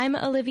I'm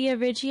Olivia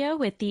Riggio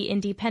with the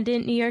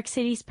Independent New York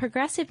City's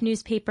progressive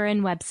newspaper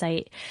and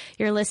website.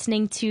 You're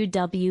listening to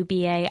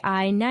WBAI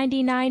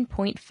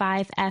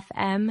 99.5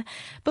 FM.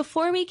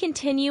 Before we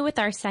continue with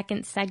our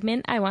second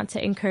segment, I want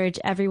to encourage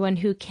everyone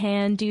who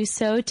can do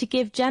so to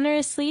give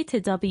generously to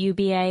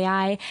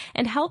WBAI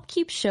and help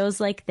keep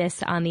shows like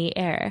this on the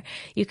air.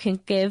 You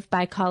can give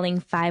by calling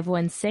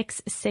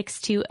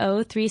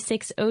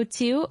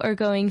 516-620-3602 or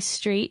going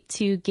straight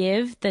to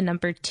give the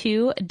number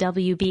 2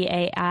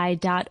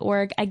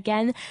 WBAI.org.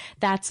 Again,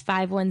 that's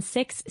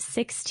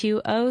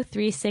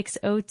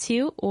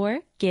 516-620-3602 or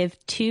give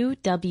to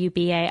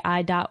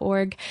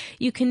WBAI.org.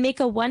 You can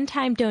make a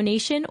one-time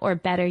donation or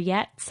better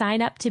yet,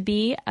 sign up to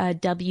be a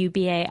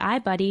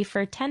WBAI buddy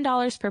for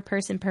 $10 per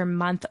person per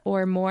month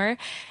or more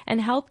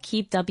and help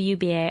keep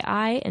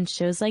WBAI and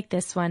shows like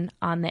this one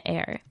on the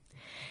air.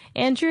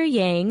 Andrew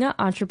Yang,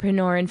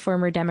 entrepreneur and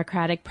former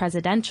Democratic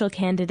presidential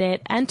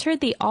candidate, entered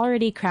the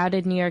already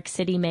crowded New York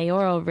City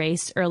mayoral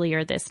race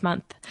earlier this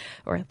month,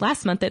 or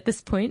last month at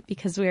this point,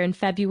 because we're in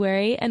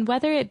February, and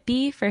whether it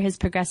be for his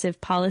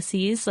progressive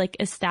policies like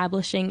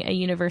establishing a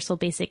universal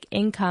basic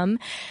income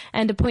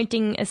and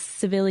appointing a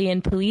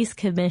civilian police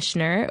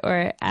commissioner,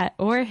 or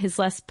his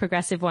less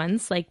progressive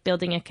ones like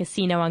building a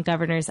casino on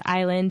Governor's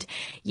Island,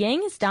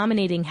 Yang is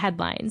dominating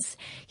headlines.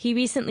 He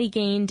recently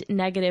gained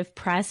negative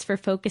press for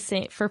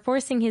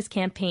forcing his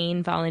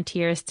campaign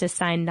volunteers to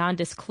sign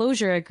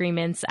non-disclosure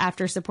agreements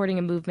after supporting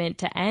a movement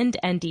to end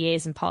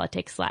NDAs in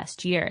politics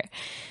last year.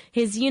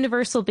 His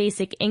universal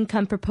basic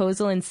income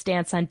proposal and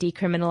stance on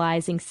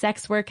decriminalizing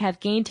sex work have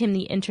gained him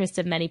the interest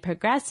of many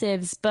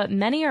progressives, but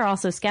many are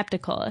also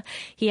skeptical.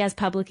 He has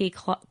publicly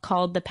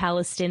called the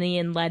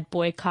Palestinian-led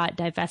boycott,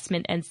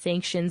 divestment, and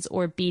sanctions,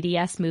 or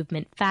BDS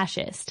movement,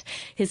 fascist.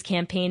 His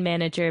campaign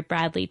manager,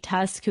 Bradley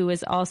Tusk, who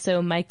was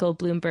also Michael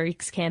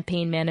Bloomberg's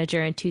campaign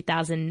manager in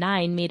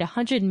 2009, made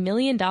 $100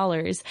 million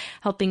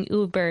helping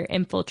Uber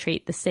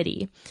infiltrate the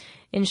city.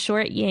 In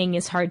short, Yang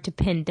is hard to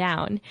pin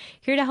down.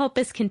 Here to help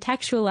us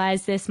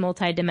contextualize this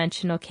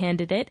multidimensional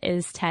candidate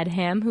is Ted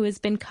Ham, who has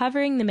been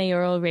covering the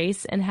mayoral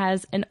race and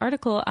has an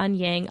article on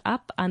Yang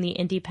up on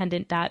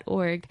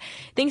theindependent.org.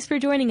 Thanks for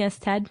joining us,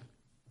 Ted.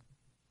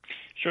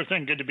 Sure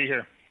thing. Good to be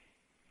here.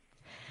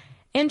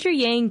 Andrew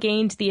Yang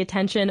gained the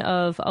attention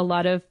of a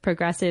lot of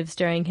progressives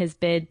during his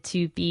bid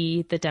to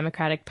be the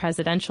Democratic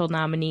presidential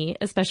nominee,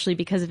 especially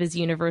because of his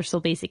universal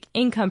basic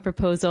income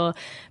proposal.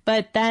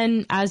 But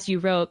then, as you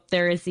wrote,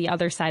 there is the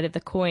other side of the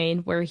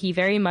coin where he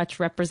very much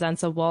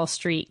represents a Wall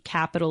Street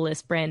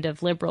capitalist brand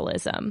of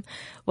liberalism.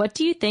 What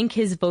do you think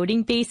his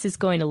voting base is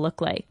going to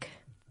look like?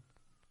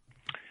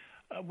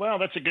 Well,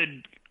 that's a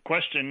good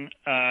question.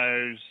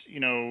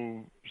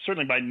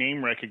 Certainly by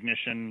name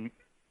recognition,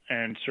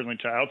 and certainly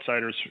to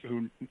outsiders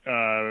who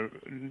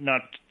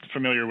not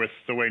familiar with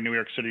the way New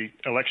York City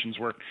elections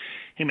work,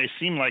 he may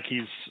seem like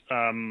he's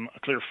a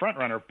clear front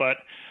runner, but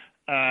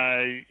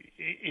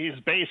his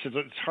base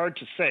it's hard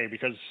to say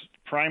because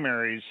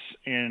primaries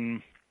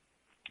in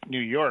New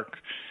York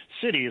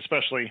City,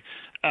 especially,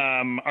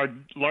 are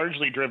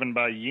largely driven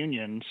by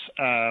unions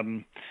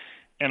and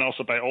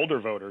also by older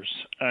voters,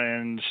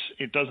 and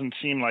it doesn't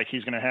seem like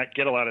he's going to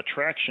get a lot of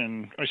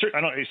traction. I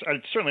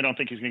certainly don't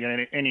think he's going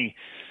to get any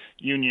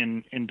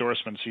union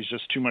endorsements. He's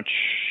too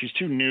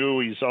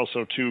new. He's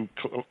also too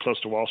close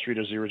to Wall Street,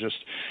 as you were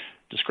just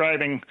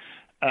describing.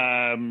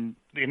 And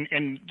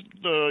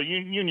the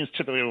unions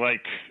typically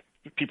like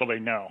people they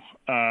know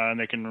and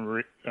they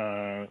can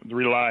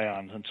rely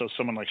on. And so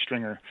someone like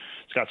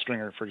Scott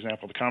Stringer, for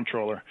example, the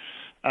comptroller,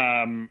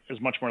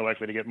 is much more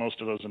likely to get most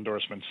of those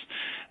endorsements.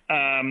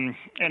 And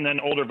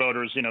then older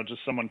voters,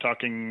 just someone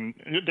talking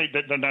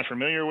they're not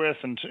familiar with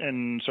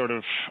and sort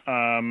of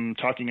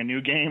talking a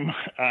new game.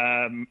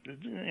 I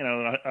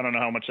don't know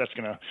how much he's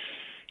going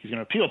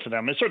to appeal to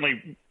them. And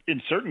certainly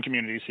in certain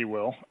communities he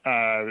will,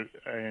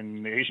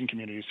 in the Asian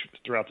communities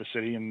throughout the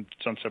city, in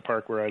Sunset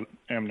Park where I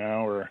am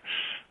now, or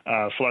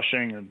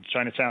Flushing or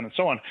Chinatown and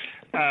so on.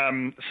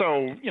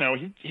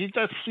 He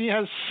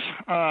has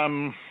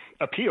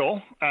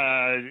appeal,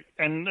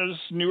 and there's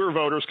newer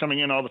voters coming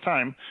in all the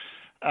time,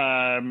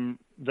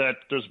 that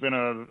there's been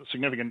a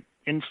significant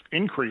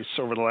increase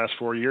over the last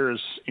 4 years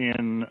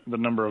in the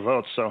number of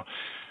votes. So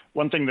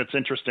one thing that's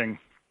interesting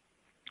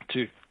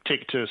to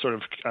sort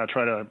of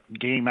try to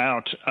game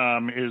out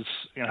is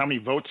how many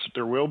votes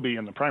there will be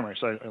in the primary.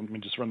 So let me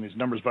just run these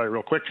numbers by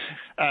real quick.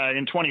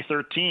 In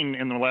 2013,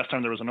 in the last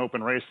time there was an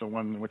open race, the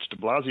one in which de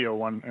Blasio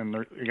won, and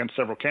against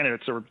several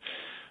candidates, there were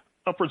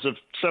upwards of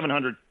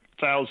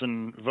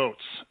 700,000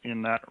 votes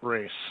in that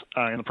race,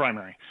 in the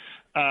primary.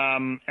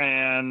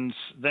 And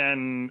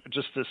then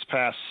just this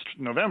past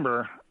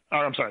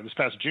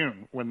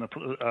June, when the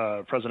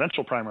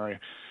presidential primary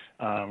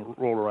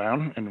rolled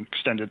around and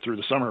extended through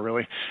the summer,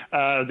 really,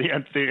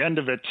 the end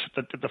of it,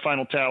 the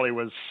final tally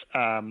was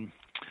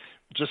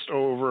just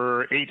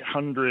over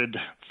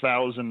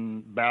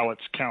 800,000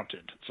 ballots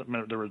counted. So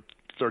there were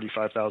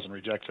 35,000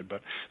 rejected,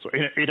 but so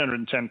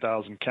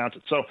 810,000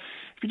 counted. So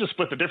if you just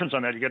split the difference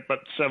on that, you get about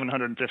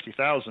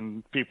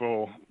 750,000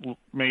 people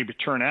maybe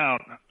turn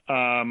out.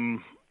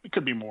 It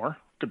could be more.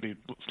 Could be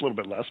a little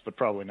bit less, but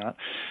probably not.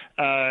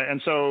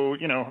 And so,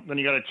 then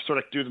you got to sort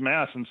of do the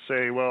math and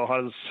say, well,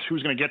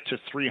 who's going to get to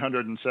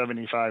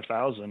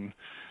 375,000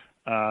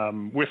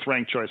 with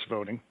ranked choice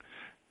voting?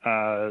 So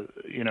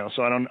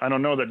I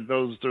don't know that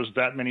there's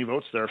that many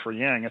votes there for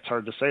Yang. It's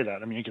hard to say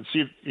that. I mean, you can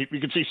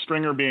see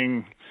Stringer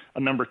being a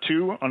number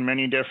 2 on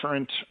many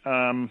different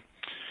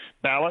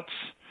ballots.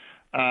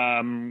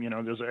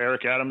 There's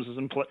Eric Adams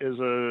is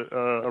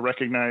a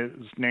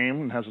recognized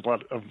name and has a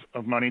lot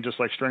of money, just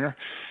like Stringer.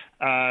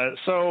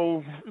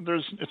 So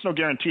it's no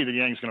guarantee that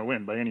Yang's going to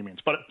win by any means.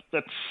 But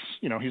that's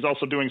he's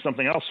also doing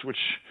something else,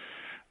 which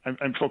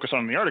I'm focused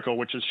on in the article,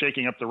 which is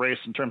shaking up the race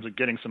in terms of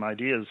getting some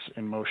ideas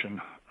in motion,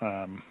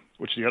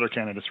 which the other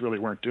candidates really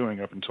weren't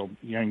doing up until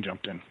Yang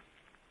jumped in.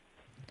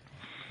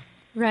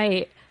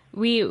 Right.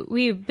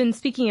 We've been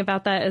speaking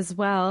about that as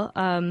well.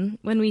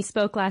 When we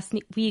spoke last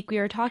week, we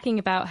were talking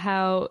about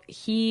how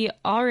he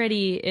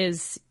already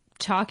is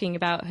talking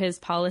about his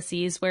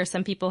policies, where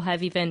some people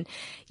have even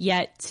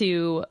yet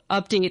to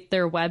update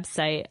their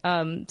website.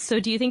 So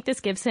do you think this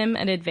gives him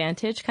an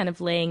advantage, kind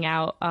of laying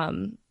out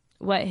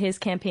what his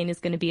campaign is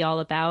going to be all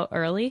about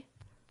early?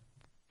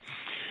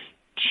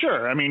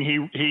 Sure. I mean,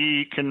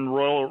 he can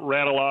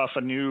rattle off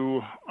a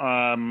new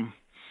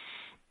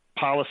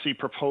policy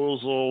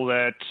proposal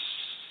that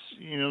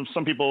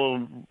some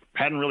people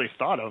hadn't really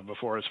thought of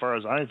before. As far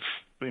as I've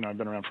been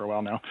around for a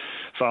while now,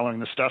 following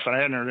this stuff, and I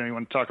hadn't heard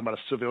anyone talk about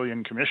a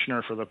civilian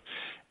commissioner for the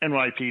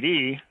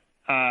NYPD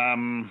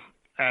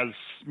as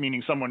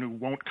meaning someone who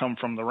won't come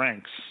from the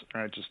ranks,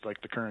 right? Just like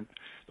the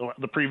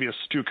previous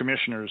 2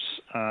 commissioners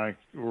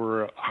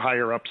were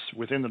higher ups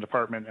within the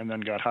department and then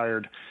got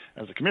hired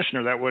as a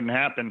commissioner. That wouldn't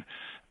happen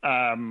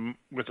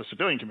with a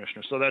civilian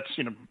commissioner. So that's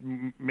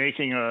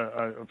making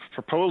a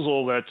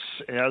proposal that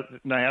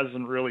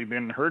hasn't really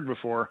been heard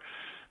before,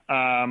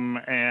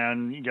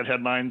 and you get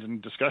headlines and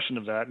discussion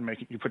of that, and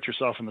you put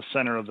yourself in the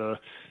center of the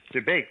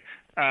debate.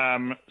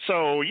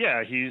 So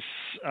yeah, he's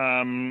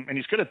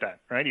good at that,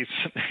 right? He's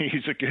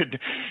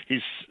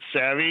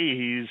savvy,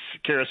 he's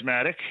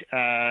charismatic,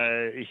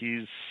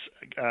 he's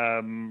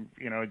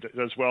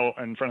does well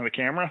in front of the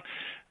camera,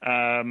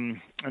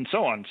 and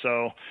so on.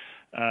 So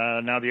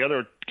now the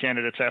other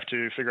candidates have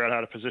to figure out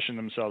how to position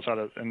themselves,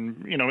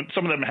 and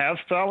some of them have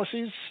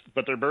policies,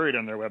 but they're buried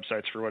on their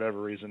websites for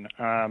whatever reason.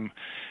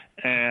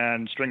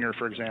 And Stringer,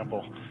 for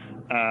example,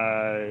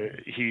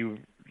 he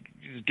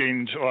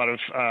gained a lot of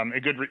a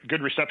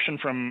good reception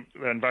from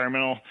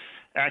environmental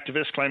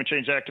activists, climate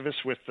change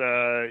activists, with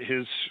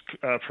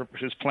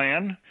his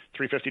plan.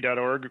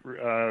 350.org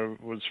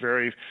was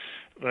very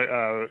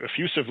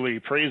effusively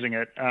praising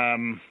it,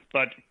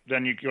 but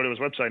then you go to his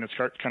website and it's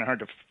kind of hard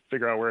to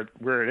figure out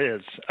where it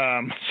is.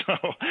 So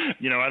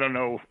I don't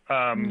know.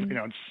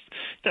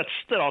 That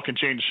all can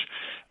change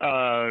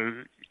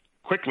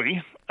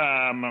quickly,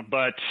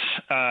 but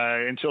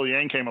until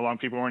Yang came along,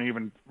 people weren't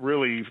even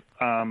really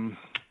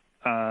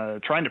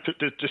trying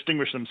to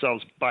distinguish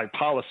themselves by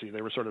policy.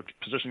 They were sort of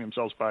positioning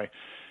themselves by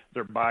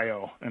their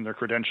bio and their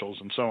credentials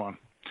and so on.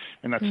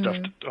 And that stuff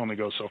only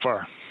goes so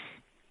far.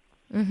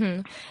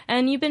 Mm-hmm.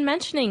 And you've been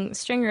mentioning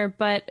Stringer,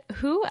 but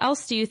who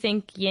else do you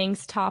think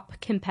Yang's top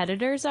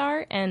competitors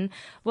are? And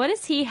what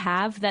does he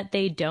have that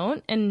they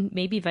don't? And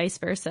maybe vice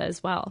versa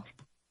as well.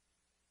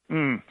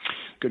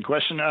 Good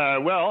question.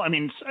 Well, I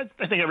mean,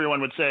 I think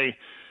everyone would say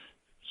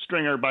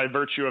Stringer, by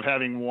virtue of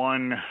having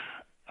won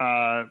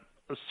a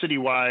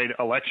citywide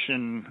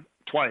election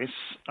twice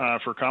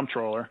for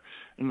comptroller,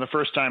 and the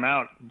first time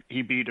out,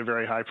 he beat a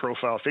very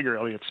high-profile figure,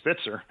 Eliot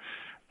Spitzer.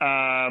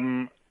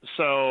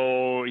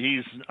 So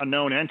he's a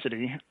known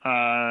entity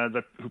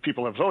who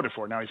people have voted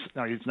for. Now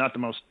he's not the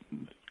most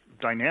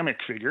dynamic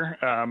figure,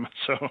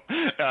 so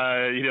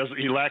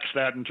he lacks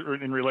that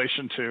in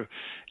relation to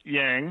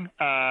Yang.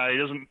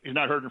 He's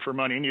not hurting for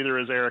money. Neither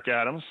is Eric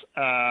Adams,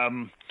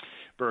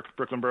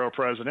 Brooklyn Borough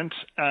president.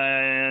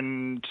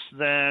 And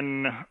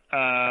then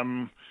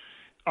on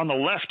the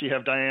left, you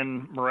have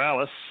Dianne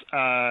Morales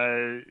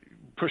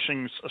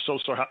pushing a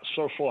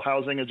social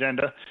housing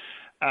agenda.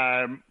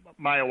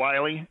 Maya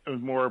Wiley,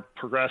 more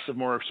progressive,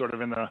 more sort of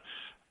in the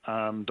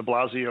de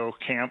Blasio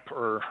camp,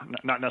 or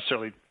not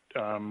necessarily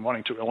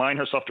wanting to align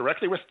herself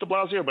directly with de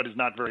Blasio, but is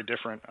not very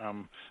different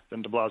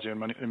than de Blasio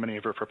in many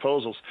of her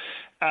proposals.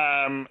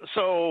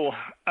 So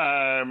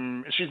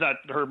she's not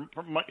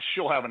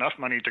she'll have enough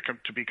money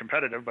to be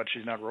competitive, but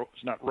she's not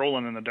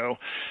rolling in the dough.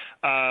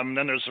 Then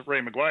there's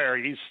Ray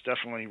McGuire. He's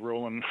definitely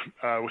rolling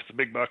with the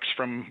big bucks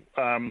from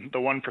the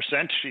 1%.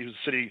 She's a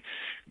city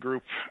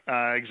group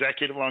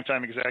executive,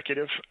 longtime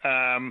executive.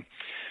 And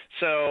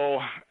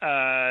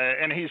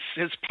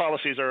his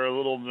policies are a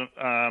little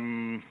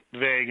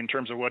vague in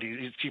terms of what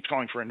he keeps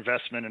calling for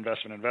investment,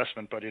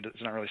 but he's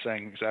not really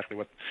saying exactly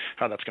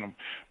how that's going to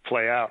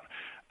play out.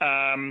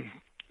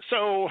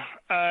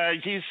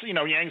 He's,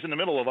 Yang's in the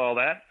middle of all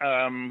that.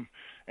 And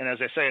as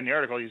I say in the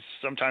article, he's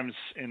sometimes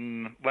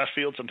in left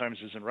field, sometimes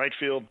he's in right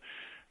field.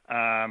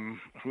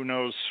 Who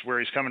knows where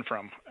he's coming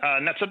from?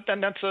 And that's a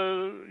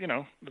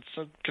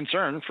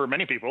concern for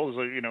many people. Is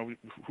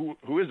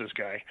who is this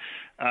guy?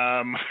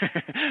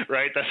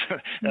 Right?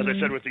 That's as I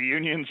said with the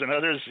unions and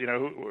others.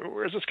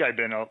 Where's this guy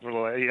been?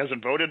 He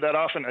hasn't voted that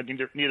often.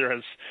 Neither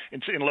has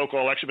in local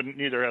election, but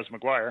neither has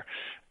McGuire.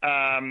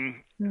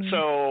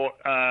 So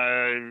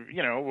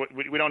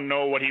we don't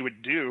know what he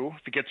would do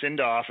if he gets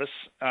into office.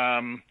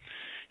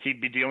 He'd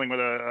be dealing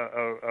with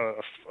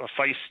a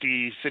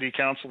feisty city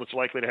council that's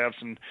likely to have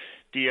some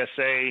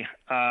DSA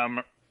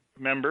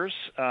members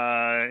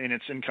in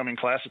its incoming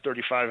class of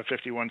 35 of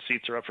 51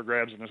 seats are up for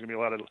grabs, and there's going to be a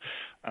lot of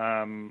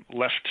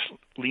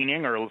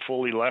left-leaning or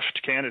fully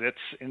left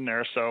candidates in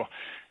there. So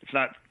it's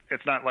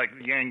not like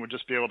Yang would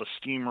just be able to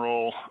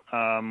steamroll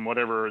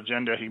whatever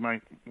agenda he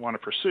might want to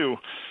pursue.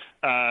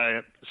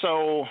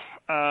 So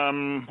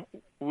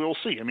we'll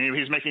see. I mean, if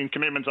he's making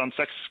commitments on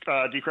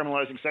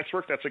decriminalizing sex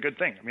work, that's a good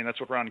thing. I mean, that's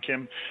what Ron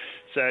Kim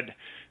said.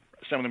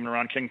 Assemblyman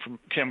Ron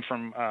Kim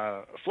from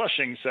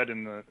Flushing said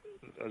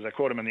as I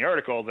quote him in the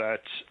article,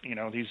 that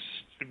he's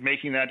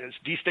making that as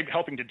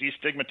helping to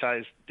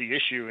destigmatize the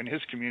issue in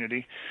his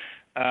community,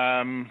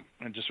 and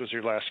just was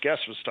your last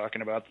guest was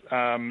talking about.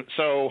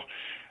 So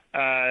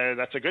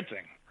that's a good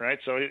thing, right?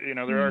 So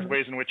there are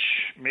ways in which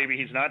maybe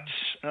he's not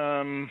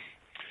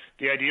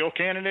the ideal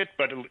candidate,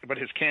 but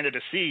his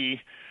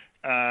candidacy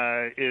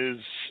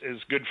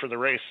is good for the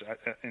race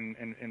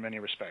in many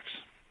respects.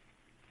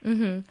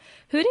 Mm-hmm.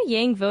 Who do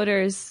Yang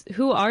voters,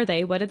 who are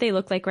they? What do they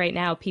look like right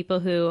now? People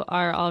who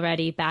are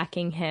already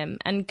backing him.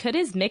 And could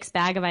his mixed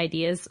bag of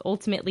ideas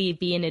ultimately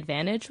be an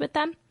advantage with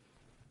them?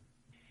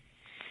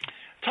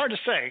 It's hard to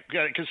say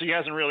because he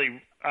hasn't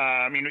really,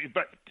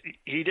 but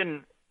he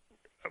didn't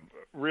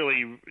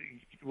really,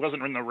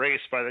 wasn't in the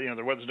race by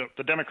there was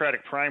the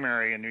Democratic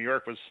primary in New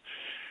York was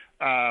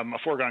a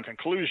foregone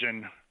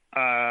conclusion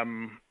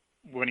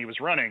when he was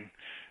running.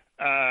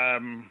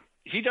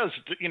 He does,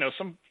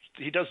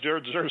 he does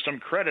deserve some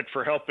credit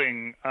for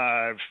helping.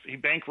 He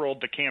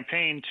bankrolled the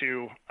campaign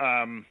to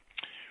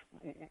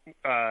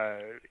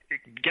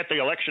get the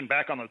election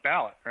back on the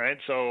ballot, right?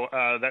 So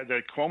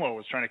that Cuomo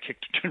was trying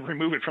to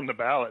remove it from the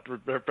ballot,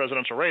 the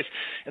presidential race,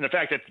 and the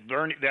fact that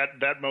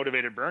that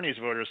motivated Bernie's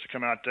voters to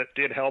come out, that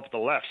did help the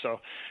left. So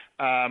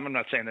I'm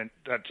not saying that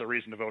that's a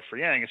reason to vote for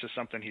Yang. It's just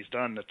something he's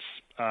done that's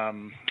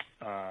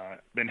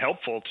been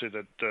helpful to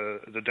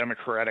the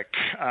Democratic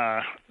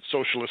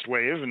socialist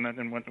wave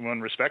in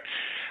one respect.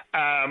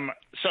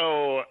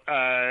 So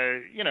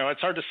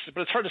it's hard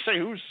to say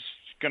who's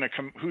going to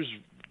come, who's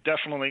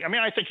definitely. I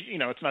mean, I think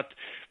it's not.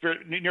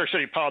 New York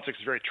City politics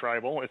is very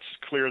tribal. It's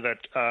clear that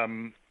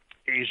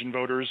Asian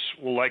voters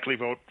will likely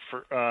vote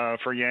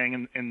for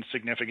Yang in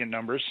significant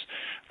numbers.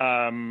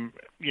 McGuire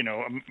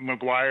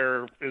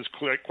is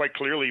quite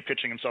clearly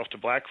pitching himself to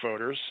black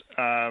voters,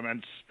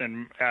 and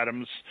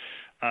Adams,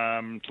 to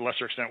a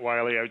lesser extent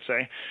Wiley, I would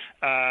say,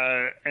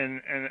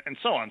 and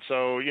so on.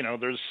 So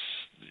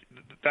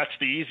that's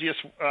the easiest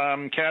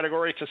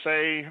category to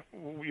say.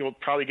 You'll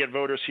probably get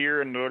voters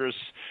here and voters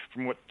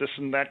from this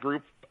and that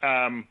group.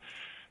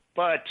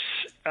 But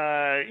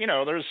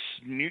there's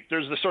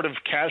the sort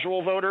of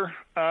casual voter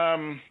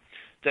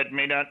that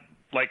may not,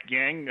 like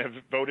Yang, have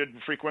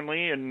voted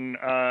frequently in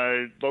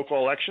local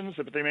elections,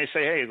 but they may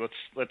say, "Hey,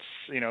 let's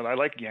I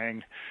like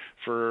Yang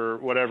for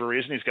whatever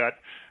reason. He's got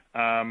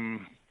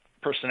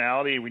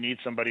personality. We need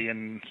somebody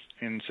in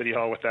City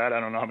Hall with that. I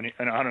don't know how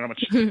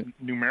much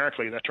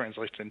numerically that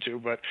translates into,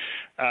 but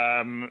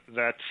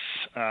that's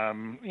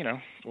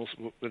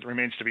it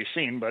remains to be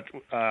seen. But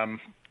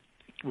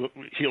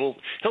he'll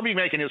be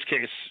making his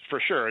case for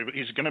sure.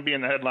 He's going to be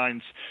in the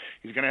headlines.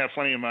 He's going to have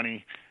plenty of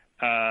money,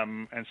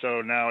 and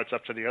so now it's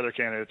up to the other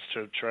candidates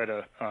to try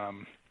to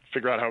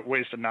figure out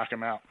ways to knock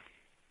him out.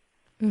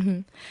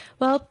 Mm-hmm.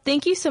 Well,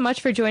 thank you so much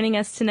for joining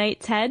us tonight,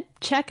 Ted.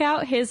 Check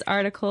out his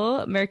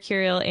article,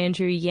 Mercurial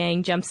Andrew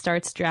Yang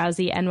Jumpstarts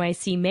Drowsy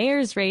NYC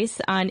Mayor's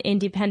Race, on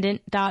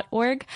independent.org.